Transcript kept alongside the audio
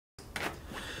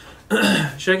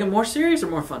Should I get more serious or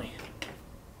more funny?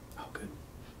 Oh, good.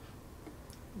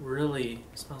 Really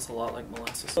smells a lot like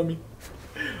molasses.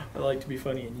 I like to be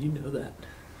funny, and you know that.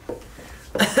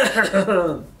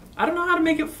 I don't know how to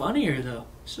make it funnier, though.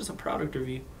 It's just a product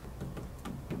review.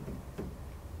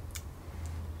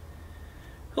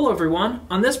 Hello, everyone.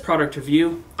 On this product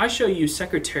review, I show you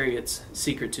Secretariat's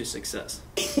secret to success.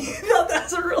 No,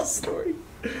 that's a real story.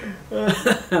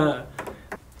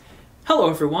 Hello,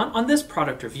 everyone. On this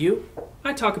product review,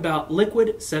 I talk about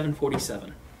Liquid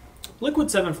 747.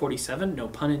 Liquid 747, no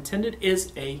pun intended,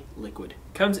 is a liquid.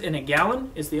 Comes in a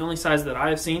gallon, is the only size that I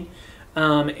have seen,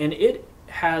 and it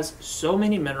has so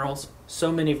many minerals,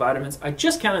 so many vitamins. I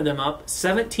just counted them up,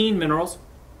 17 minerals,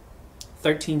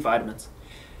 13 vitamins.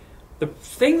 The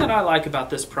thing that I like about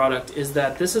this product is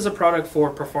that this is a product for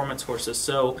performance horses.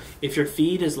 So if your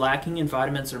feed is lacking in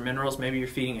vitamins or minerals, maybe you're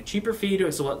feeding a cheaper feed,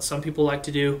 is what some people like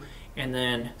to do, and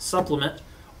then supplement.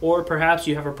 Or perhaps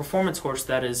you have a performance horse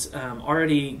that is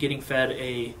already getting fed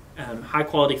a high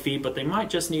quality feed, but they might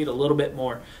just need a little bit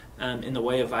more in the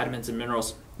way of vitamins and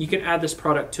minerals. You can add this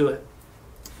product to it.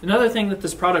 Another thing that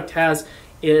this product has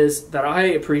is that I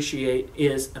appreciate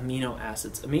is amino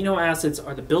acids. Amino acids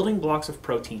are the building blocks of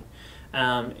protein.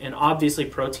 And obviously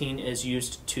protein is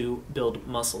used to build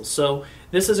muscles. So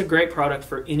this is a great product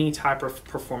for any type of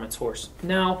performance horse.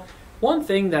 Now, one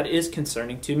thing that is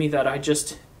concerning to me that I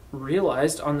just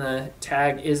realized on the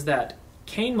tag is that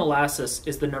cane molasses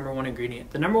is the #1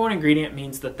 ingredient. The #1 ingredient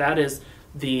means that that is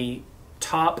the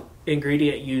top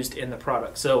ingredient used in the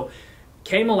product. So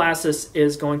cane molasses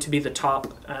is going to be the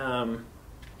top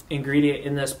ingredient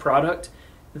in this product.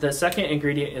 The second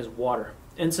ingredient is water.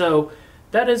 And so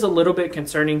that is a little bit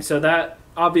concerning. So that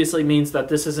obviously means that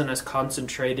this isn't as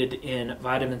concentrated in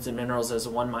vitamins and minerals as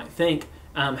one might think.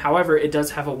 However, it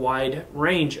does have a wide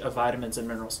range of vitamins and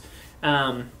minerals.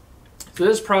 So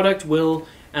this product will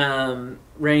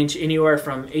range anywhere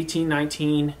from $18,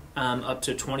 $19 up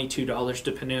to $22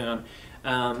 depending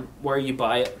on where you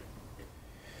buy it.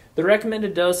 The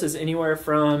recommended dose is anywhere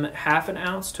from ½ an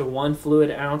ounce to 1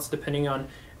 fluid ounce depending on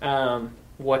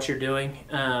what you're doing.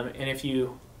 And if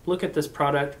you look at this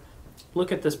product,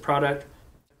 look at this product,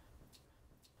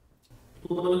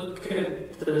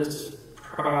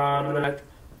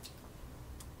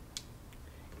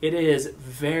 it is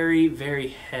very, very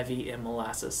heavy in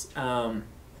molasses.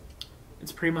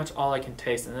 It's pretty much all I can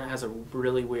taste, and it has a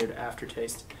really weird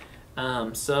aftertaste.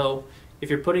 So if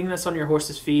you're putting this on your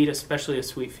horse's feed, especially a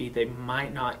sweet feed, they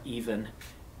might not even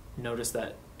notice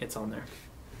that it's on there.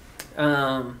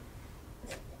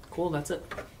 Cool, that's it.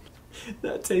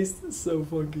 That taste is so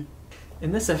funky.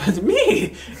 In this episode,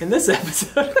 in this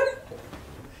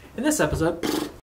episode,